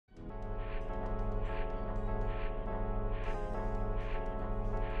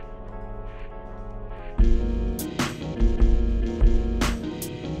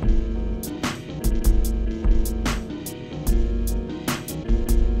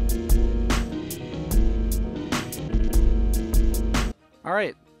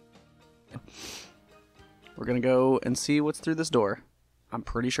We're gonna go and see what's through this door. I'm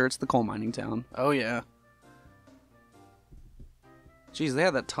pretty sure it's the coal mining town. Oh yeah. Jeez, they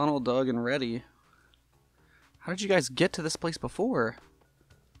had that tunnel dug and ready. How did you guys get to this place before?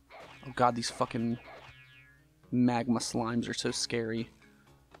 Oh god, these fucking magma slimes are so scary.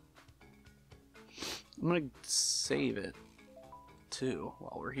 I'm gonna save it too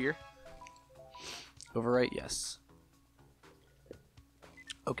while we're here. Overwrite, yes.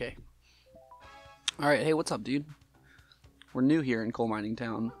 Okay. Alright, hey, what's up, dude? We're new here in coal mining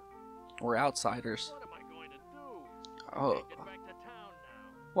town. We're outsiders. What am I going to do? Oh. Can't get back to town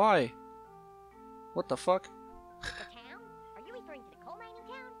now. Why? What the fuck? The town? Are you referring to the coal mining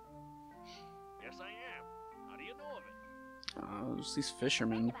town? Yes, I am. How do you know of it? Just these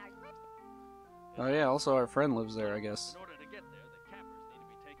fishermen. Friend of ours lives Oh yeah, also our friend lives there, I guess. In order to get there, the cappers need to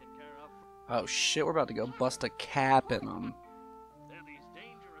be taken care of. Oh shit, we're about to go bust a cap in them. They're these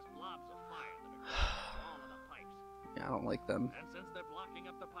dangerous blobs of fire that are clogging all of the pipes. Yeah, I don't like them. And since they're blocking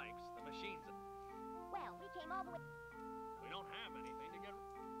up the pipes, the machines... Well, we came all the way. We don't have anything to get...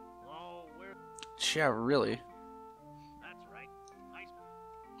 Oh, we're... Yeah, really. That's right.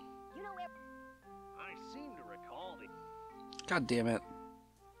 You know where? I seem to recall the... God damn it.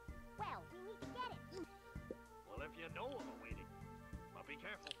 Well, we need to get it. Well, if you know of a way to... But be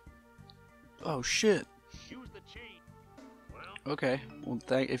careful. Oh shit. Use the chain. Well... Okay. Well,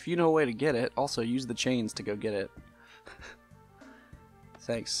 if you know a way to get it, also use the chains to go get it.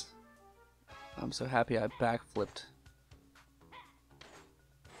 Thanks. I'm so happy I backflipped.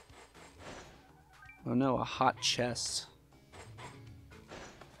 Oh no, a hot chest.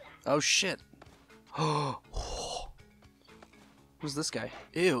 Oh shit. Who's this guy?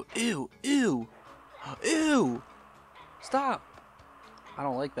 Ew, ew, ew. Ew. Stop. I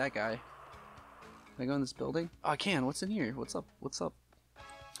don't like that guy. Can I go in this building? Oh, I can. What's in here? What's up? What's up?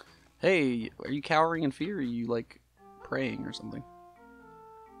 Hey, are you cowering in fear? Or are you, like, praying or something?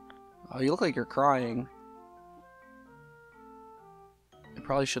 Oh, you look like you're crying. You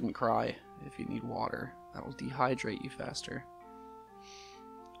probably shouldn't cry if you need water. That'll dehydrate you faster.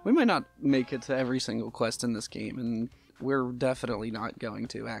 We might not make it to every single quest in this game, and we're definitely not going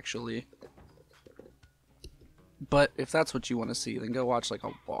to, actually. But if that's what you want to see, then go watch, like,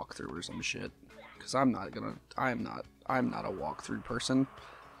 a walkthrough or some shit. Because I'm not a walkthrough person.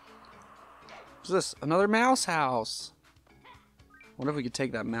 What's this? Another mouse house! What if we could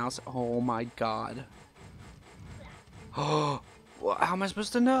take that mouse? Oh my god. Oh, well, how am I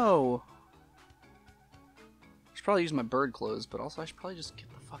supposed to know? I should probably use my bird clothes, but also I should probably just get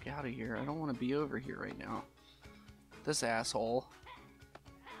the fuck out of here. I don't want to be over here right now. This asshole.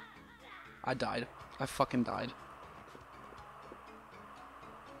 I died. I fucking died.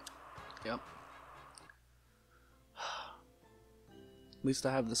 Yep. At least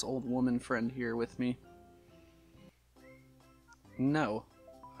I have this old woman friend here with me. No,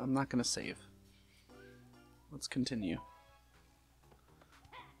 I'm not gonna save. Let's continue.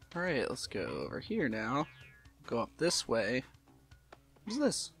 Alright, let's go over here now. Go up this way. What's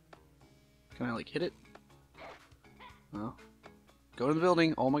this? Can I, like, hit it? No. Go to the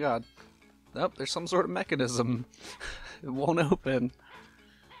building. Oh my god. Nope, there's some sort of mechanism. It won't open.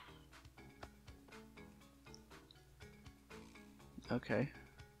 Okay.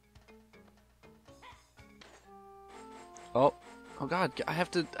 Oh. Oh god, I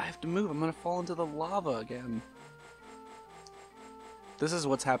have to move. I'm gonna fall into the lava again. This is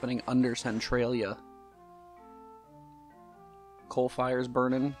what's happening under Centralia. Coal fires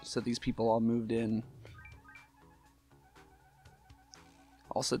burning, so these people all moved in.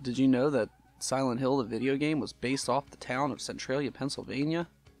 Also, did you know that Silent Hill, the video game, was based off the town of Centralia, Pennsylvania?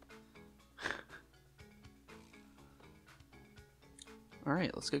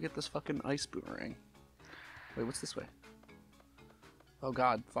 Alright, let's go get this fucking ice boomerang. Wait, what's this way? Oh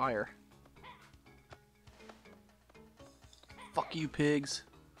god, fire. Fuck you, pigs.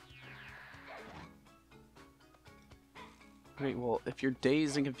 Great, well, if you're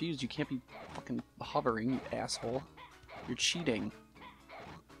dazed and confused, you can't be fucking hovering, you asshole. You're cheating.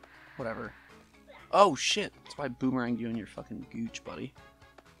 Whatever. Oh shit! That's why I boomeranged you in your fucking gooch, buddy.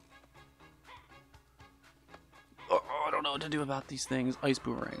 Oh, I don't know what to do about these things. Ice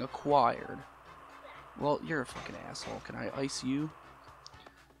boomerang acquired. Well, you're a fucking asshole. Can I ice you?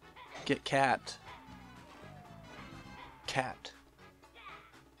 Get cat. Cat.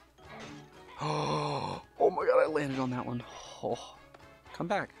 Oh my god, I landed on that one. Oh. Come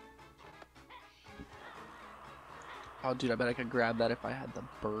back. Oh, dude, I bet I could grab that if I had the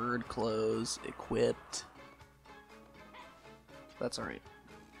bird clothes equipped. That's alright.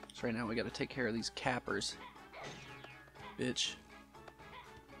 So right now we gotta take care of these cappers. Bitch.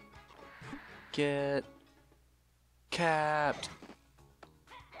 Get Capped.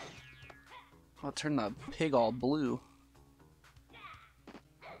 I'll turn the pig all blue.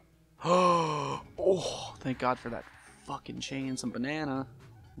 Oh, thank God for that fucking chain. Some banana.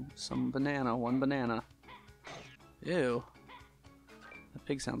 One banana. Ew. That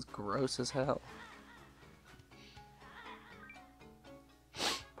pig sounds gross as hell.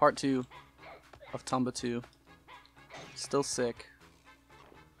 Part 2 of Tomba 2. Still sick.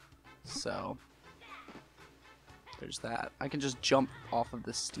 So, there's that. I can just jump off of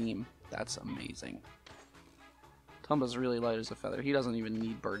the steam. That's amazing. Tomba's really light as a feather. He doesn't even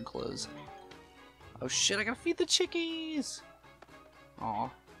need bird clothes. Oh shit, I gotta feed the chickies! Aw.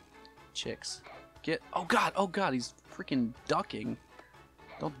 Chicks. Get. Oh god, he's freaking ducking.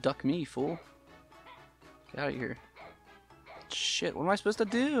 Don't duck me, fool. Get out of here. Shit, what am I supposed to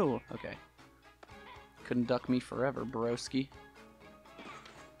do? Okay. Couldn't duck me forever, broski.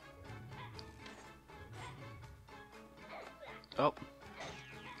 Oh.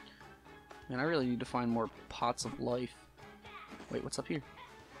 Man, I really need to find more pots of life. Wait, what's up here?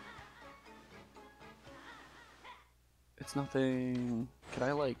 It's nothing... Could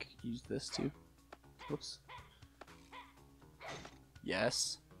I, like, use this too? Whoops.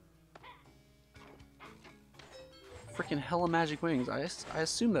 Yes. Freaking hella magic wings. I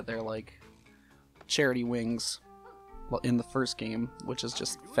assume that they're, like, charity wings. Well, in the first game, which is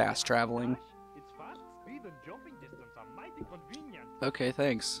just fast traveling. It's fast speed and jumping distance are mighty convenient. Okay,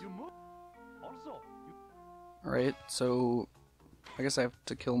 thanks. You move. Also, Alright, so I guess I have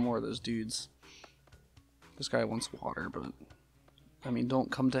to kill more of those dudes. This guy wants water, but I mean, don't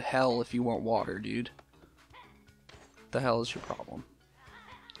come to hell if you want water, dude. What the hell is your problem?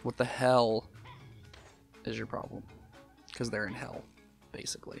 What the hell is your problem? Because they're in hell,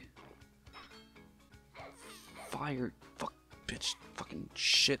 basically. Fire, fuck, bitch, fucking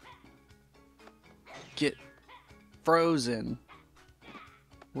shit. Get frozen.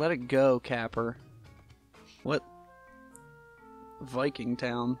 Let it go, Capper. What? Viking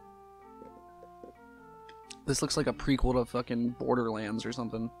Town. This looks like a prequel to fucking Borderlands or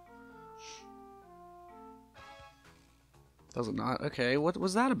something. Does it not? Okay, what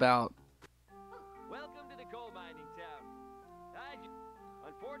was that about? Welcome to the coal mining town.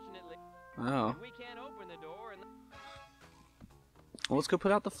 Unfortunately, Oh. we can't open the door and Well, let's go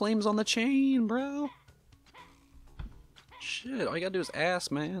put out the flames on the chain, bro. Shit, all you gotta do is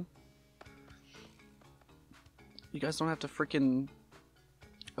ask, man. You guys don't have to freaking...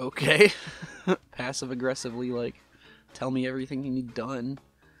 Okay. Passive-aggressively, like, tell me everything you need done.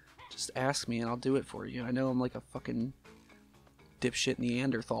 Just ask me and I'll do it for you. I know I'm like a fucking dipshit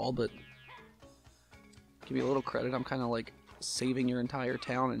Neanderthal, but give me a little credit. I'm kind of like saving your entire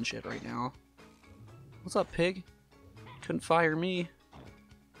town and shit right now. What's up, pig? Couldn't fire me.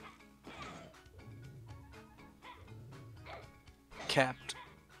 Capped.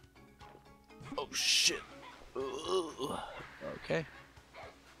 Oh shit. Ugh. Okay.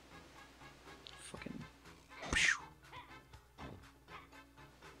 Fucking.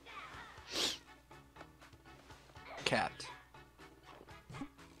 Capped.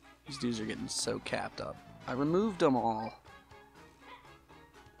 These dudes are getting so capped up. I removed them all.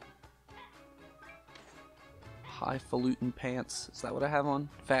 Highfalutin pants. Is that what I have on?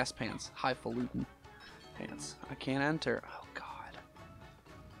 Fast pants. Highfalutin pants. I can't enter. Oh god.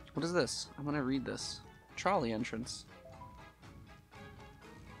 What is this? I'm gonna read this. Trolley entrance.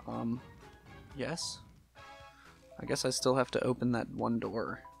 Yes? I guess I still have to open that one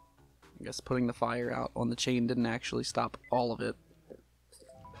door. I guess putting the fire out on the chain didn't actually stop all of it.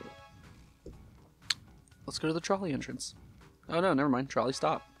 Let's go to the trolley entrance. Oh no, never mind. Trolley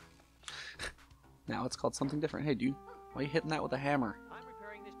stop. Now it's called something different. Hey dude, why are you hitting that with a hammer? I'm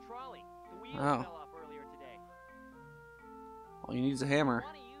repairing this trolley. The wheels Oh. fell off earlier today. All you need is a hammer.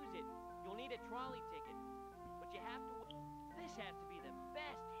 Want to use it? You'll need a trolley ticket, but you have to. This has to be the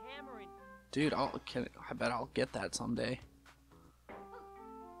best hammer in. Dude, I bet I'll get that someday.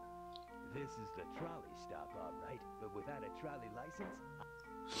 This is the trolley stop, all right, but without a trolley license,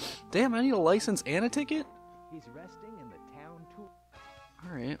 Damn, I need a license and a ticket? he's resting in the town tour.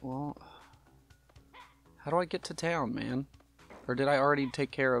 Alright, well... How do I get to town, man? Or did I already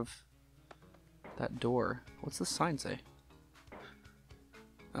take care of that door? What's the sign say?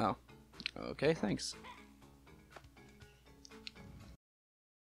 Oh. Okay, thanks.